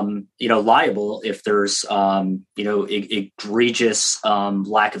held, liable if there's, egregious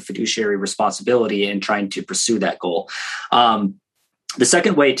lack of fiduciary responsibility in trying to pursue that goal. The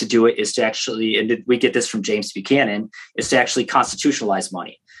second way to do it is to actually, and we get this from James Buchanan, is to actually constitutionalize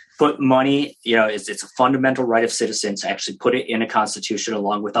money. Put money, it's a fundamental right of citizens to actually put it in a constitution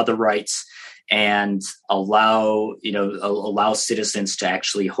along with other rights, and allow citizens to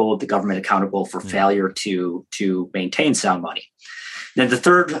actually hold the government accountable for failure to maintain sound money. Then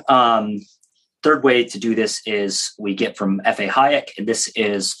the third way to do this is we get from F.A. Hayek, and this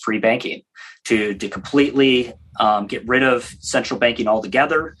is free banking, to completely get rid of central banking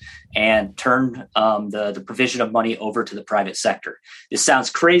altogether and turn the provision of money over to the private sector. This sounds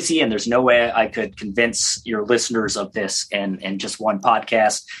crazy, and there's no way I could convince your listeners of this in just one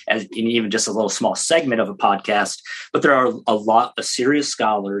podcast, and even just a little small segment of a podcast. But there are a lot of serious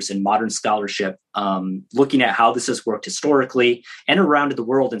scholars in modern scholarship looking at how this has worked historically and around the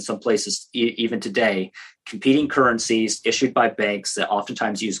world in some places even today. Competing currencies issued by banks that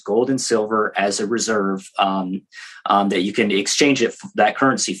oftentimes use gold and silver as a reserve that you can exchange that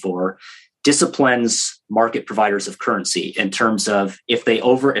currency for, disciplines market providers of currency in terms of if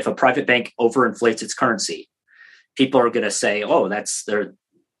a private bank overinflates its currency, people are going to say, "Oh,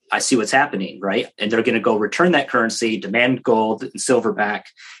 I see what's happening," right? And they're going to go return that currency, demand gold and silver back,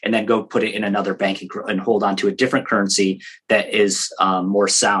 and then go put it in another bank and hold on to a different currency that is more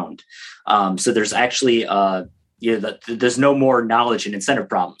sound. So there's actually there's no more knowledge and incentive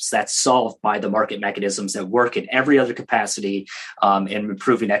problems. That's solved by the market mechanisms that work in every other capacity in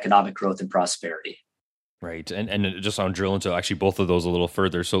improving economic growth and prosperity. Right. And just on drill into actually both of those a little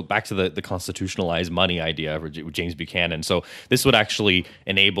further. So back to the constitutionalized money idea with James Buchanan. So this would actually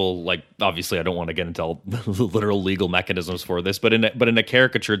enable, like, obviously I don't want to get into all the literal legal mechanisms for this, but in a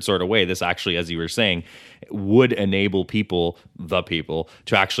caricatured sort of way, this actually, as you were saying, would enable people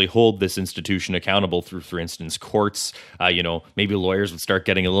to actually hold this institution accountable through, for instance, courts. Maybe lawyers would start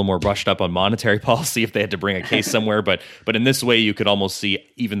getting a little more brushed up on monetary policy if they had to bring a case somewhere. But in this way, you could almost see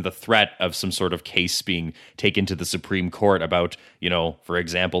even the threat of some sort of case being taken to the Supreme Court about, for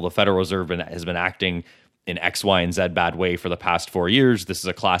example, the Federal Reserve has been acting in X, Y, and Z bad way for the past 4 years. This is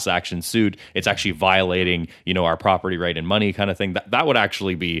a class action suit. It's actually violating, our property right and money kind of thing. That would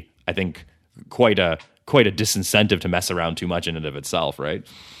actually be, I think, quite a disincentive to mess around too much in and of itself, right?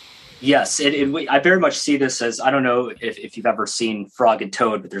 Yes, I very much see this as, I don't know if you've ever seen Frog and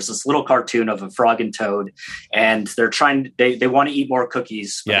Toad, but there's this little cartoon of a frog and toad, and they want to eat more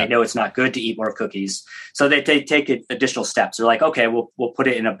cookies, but they know it's not good to eat more cookies. So they take additional steps. They're like, okay, we'll put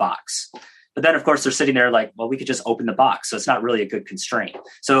it in a box. But then, of course, they're sitting there like, well, we could just open the box. So it's not really a good constraint.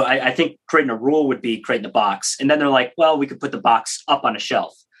 So I think creating a rule would be creating the box. And then they're like, well, we could put the box up on a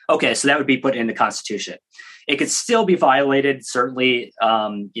shelf. Okay, so that would be put in the Constitution. It could still be violated. Certainly,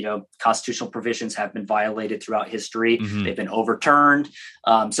 constitutional provisions have been violated throughout history. Mm-hmm. They've been overturned.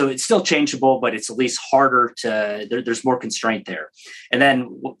 So it's still changeable, but it's at least harder there's more constraint there. And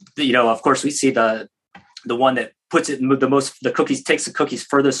then, of course, we see the one that puts it takes the cookies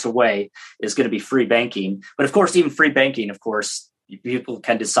furthest away is going to be free banking. But of course, even free banking, of course, people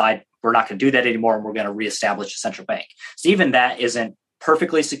can decide we're not going to do that anymore, and we're going to reestablish a central bank. So even that isn't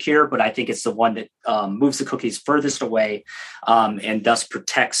perfectly secure, but I think it's the one that moves the cookies furthest away and thus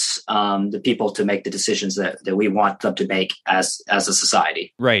protects the people to make the decisions that we want them to make as a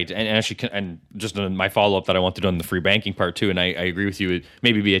society. Right. And actually, and just my follow-up that I want to do on the free banking part too, and I agree with you, it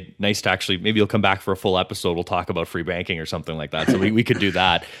maybe nice to actually, maybe you'll come back for a full episode, we'll talk about free banking or something like that. So we could do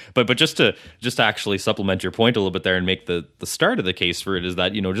that. But just to actually supplement your point a little bit there and make the start of the case for it is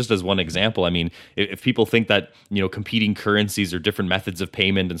that, just as one example, I mean, if people think that, competing currencies or different methods of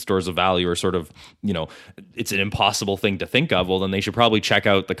payment and stores of value are sort of, it's an impossible thing to think of, well, then they should probably check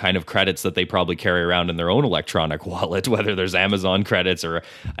out the kind of credits that they probably carry around in their own electronic wallet, whether there's Amazon credits or,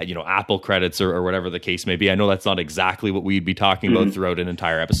 Apple credits or whatever the case may be. I know that's not exactly what we'd be talking about throughout an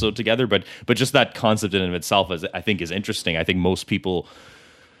entire episode together, but just that concept in and of itself I think is interesting. I think most people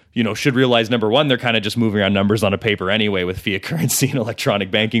should realize, number one, they're kind of just moving around numbers on a paper anyway with fiat currency and electronic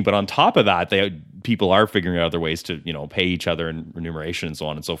banking. But on top of that, people are figuring out other ways to, pay each other in remuneration and so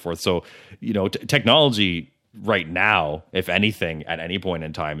on and so forth. So, technology right now, if anything, at any point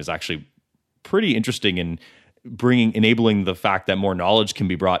in time is actually pretty interesting in enabling the fact that more knowledge can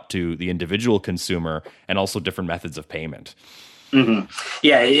be brought to the individual consumer and also different methods of payment. Mm-hmm.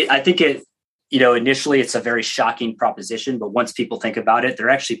 Yeah, I think initially it's a very shocking proposition, but once people think about it, they're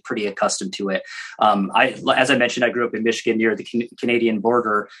actually pretty accustomed to it. As I mentioned, I grew up in Michigan near the Canadian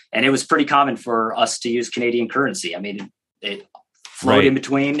border, and it was pretty common for us to use Canadian currency. I mean, it flowed in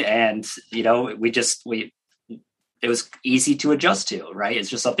between, and it was easy to adjust to, right? It's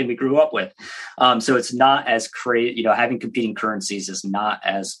just something we grew up with. So it's not as crazy, having competing currencies is not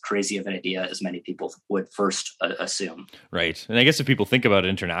as crazy of an idea as many people would first assume. Right. And I guess if people think about it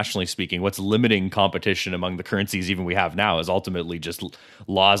internationally speaking, what's limiting competition among the currencies even we have now is ultimately just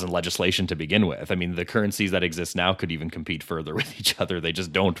laws and legislation to begin with. I mean, the currencies that exist now could even compete further with each other. They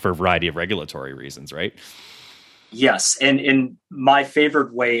just don't for a variety of regulatory reasons, right? Yes. And in my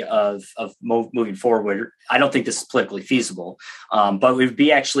favorite way of moving forward, I don't think this is politically feasible, but it would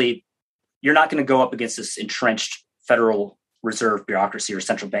be you're not going to go up against this entrenched Federal Reserve bureaucracy or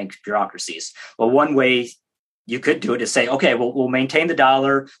central bank bureaucracies. Well, one way you could do it is say, okay, we'll maintain the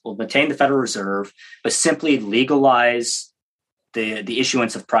dollar, we'll maintain the Federal Reserve, but simply legalize the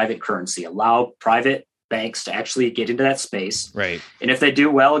issuance of private currency, allow private banks to actually get into that space. Right. And if they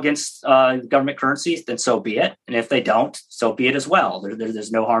do well against government currencies, then so be it. And if they don't, so be it as well.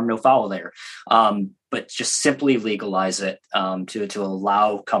 There's no harm, no foul there. But just simply legalize it to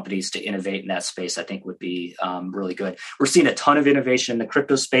allow companies to innovate in that space, I think would be really good. We're seeing a ton of innovation in the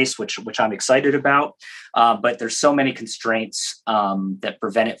crypto space, which I'm excited about. But there's so many constraints that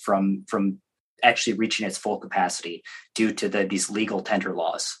prevent it from actually reaching its full capacity due to these legal tender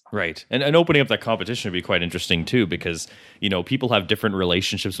laws. Right. And opening up that competition would be quite interesting too, because, people have different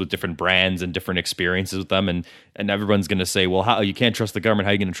relationships with different brands and different experiences with them. And everyone's going to say, well, how you can't trust the government.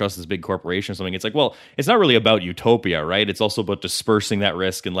 How are you going to trust this big corporation or something? It's like, well, it's not really about utopia, right? It's also about dispersing that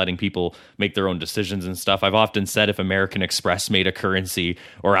risk and letting people make their own decisions and stuff. I've often said if American Express made a currency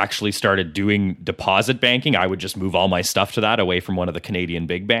or actually started doing deposit banking, I would just move all my stuff to that away from one of the Canadian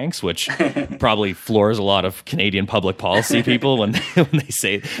big banks, which probably floors a lot of Canadian public policy people when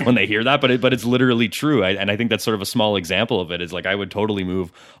they hear that, but it's literally true. And I think that's sort of a small example of it. Is like I would totally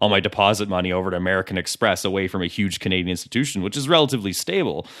move all my deposit money over to American Express away from a huge Canadian institution, which is relatively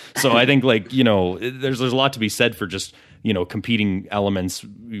stable. So I think there's a lot to be said for just competing elements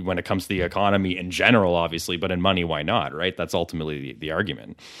when it comes to the economy in general, obviously, but in money, why not? Right? That's ultimately the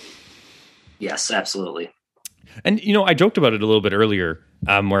argument. Yes, absolutely. And, I joked about it a little bit earlier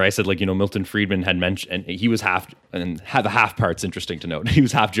where I said, Milton Friedman had mentioned, and he was the half part's interesting to note. He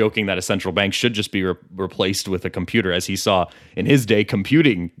was half joking that a central bank should just be replaced with a computer, as he saw in his day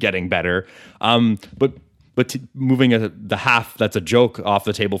computing getting better. But moving the half that's a joke off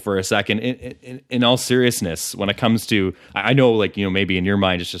the table for a second, in all seriousness, when it comes to, I know maybe in your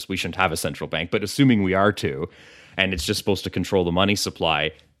mind it's just we shouldn't have a central bank, but assuming we are to, and it's just supposed to control the money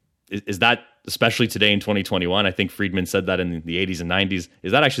supply, is that, especially today in 2021, I think Friedman said that in the 80s and 90s,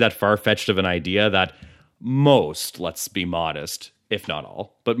 is that actually that far-fetched of an idea that most, let's be modest, if not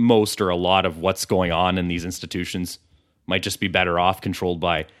all, but most or a lot of what's going on in these institutions might just be better off controlled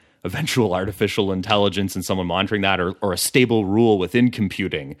by eventual artificial intelligence and someone monitoring that, or a stable rule within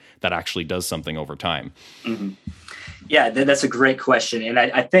computing that actually does something over time? Mm-hmm. Yeah, that's a great question. And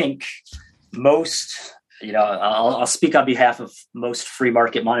I think most... I'll speak on behalf of most free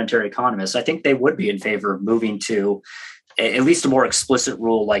market monetary economists. I think they would be in favor of moving to at least a more explicit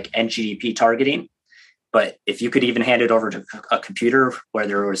rule like NGDP targeting. But if you could even hand it over to a computer where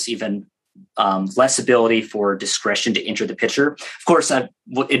there was even less ability for discretion to enter the picture. Of course, in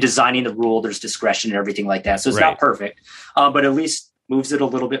designing the rule, there's discretion and everything like that. So it's not perfect, but at least moves it a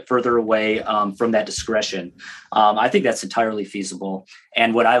little bit further away from that discretion. I think that's entirely feasible.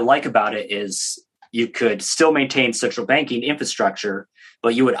 And what I like about it is you could still maintain central banking infrastructure,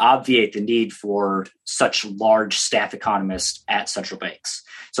 but you would obviate the need for such large staff economists at central banks.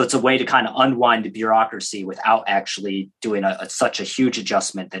 So it's a way to kind of unwind the bureaucracy without actually doing such a huge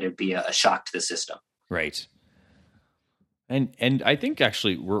adjustment that it would be a shock to the system. Right. And I think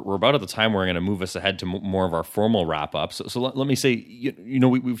actually we're about at the time where we're going to move us ahead to more of our formal wrap up. So let me say,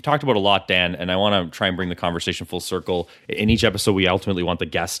 we've talked about a lot, Dan, and I want to try and bring the conversation full circle. In each episode, we ultimately want the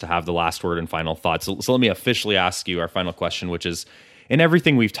guests to have the last word and final thoughts. So let me officially ask you our final question, which is, in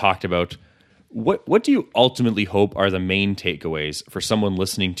everything we've talked about, what do you ultimately hope are the main takeaways for someone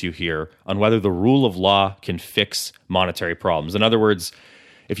listening to you here on whether the rule of law can fix monetary problems? In other words,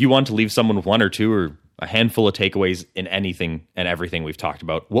 if you want to leave someone with one or two or a handful of takeaways in anything and everything we've talked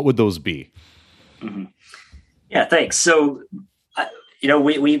about, what would those be? Mm-hmm. Yeah, thanks. So,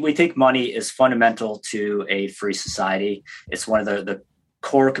 we think money is fundamental to a free society. It's one of the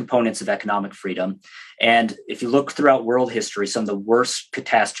core components of economic freedom. And if you look throughout world history, some of the worst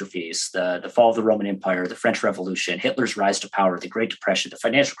catastrophes, the fall of the Roman Empire, the French Revolution, Hitler's rise to power, the Great Depression, the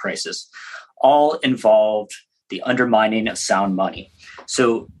financial crisis, all involved the undermining of sound money.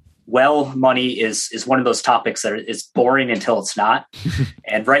 So money is one of those topics that is boring until it's not.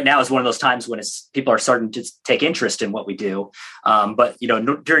 And right now is one of those times when people are starting to take interest in what we do. But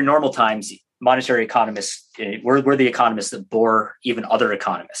during normal times, monetary economists, we're the economists that bore even other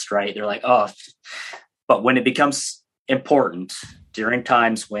economists, right? They're like, oh, but when it becomes important during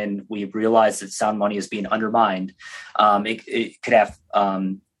times when we realize that sound money is being undermined, it could have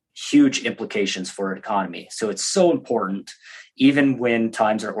huge implications for an economy. So it's so important, even when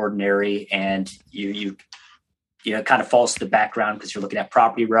times are ordinary and you kind of falls to the background because you're looking at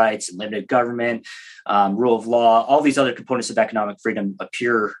property rights and limited government, rule of law, all these other components of economic freedom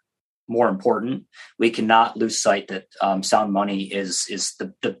appear more important. We cannot lose sight that sound money is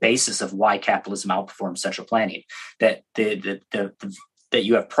the basis of why capitalism outperforms central planning. That that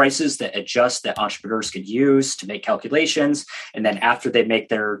you have prices that adjust that entrepreneurs could use to make calculations. And then after they make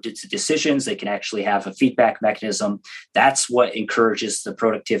their decisions, they can actually have a feedback mechanism. That's what encourages the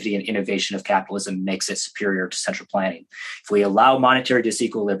productivity and innovation of capitalism, makes it superior to central planning. If we allow monetary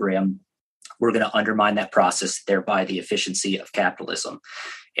disequilibrium, we're going to undermine that process, thereby the efficiency of capitalism.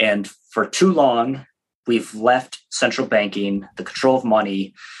 And for too long, we've left central banking, the control of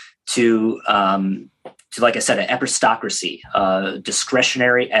money, to like I said, an epistocracy,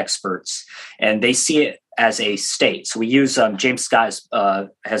 discretionary experts, and they see it as a state. So we use James Scott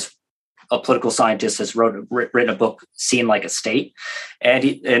has a political scientist, has written a book, Seen Like a State,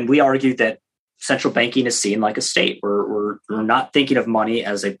 and we argue that central banking is seen like a state. We're not thinking of money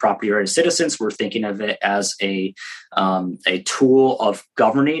as a property right of citizens. We're thinking of it as a tool of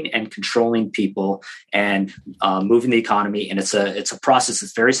governing and controlling people and moving the economy. And it's a process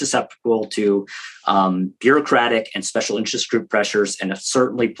that's very susceptible to bureaucratic and special interest group pressures, and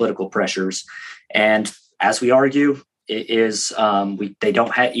certainly political pressures. And as we argue, it is they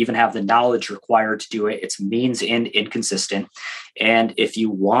don't even have the knowledge required to do it. It's means and inconsistent. And if you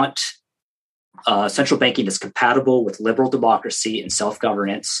want central banking is compatible with liberal democracy and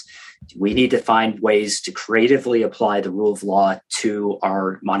self-governance, we need to find ways to creatively apply the rule of law to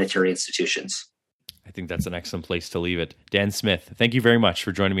our monetary institutions. I think that's an excellent place to leave it. Dan Smith, thank you very much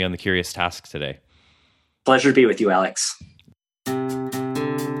for joining me on The Curious Task today. Pleasure to be with you, Alex.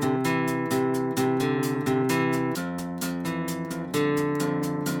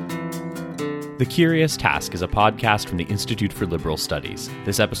 The Curious Task is a podcast from the Institute for Liberal Studies.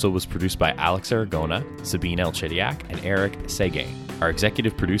 This episode was produced by Alex Aragona, Sabine Elchediak, and Eric Seguin. Our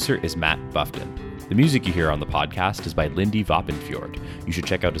executive producer is Matt Buffton. The music you hear on the podcast is by Lindy Voppenfjord. You should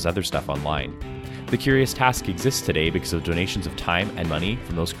check out his other stuff online. The Curious Task exists today because of donations of time and money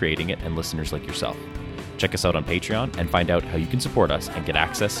from those creating it and listeners like yourself. Check us out on Patreon and find out how you can support us and get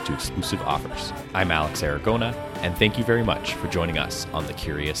access to exclusive offers. I'm Alex Aragona, and thank you very much for joining us on The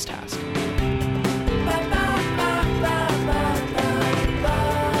Curious Task.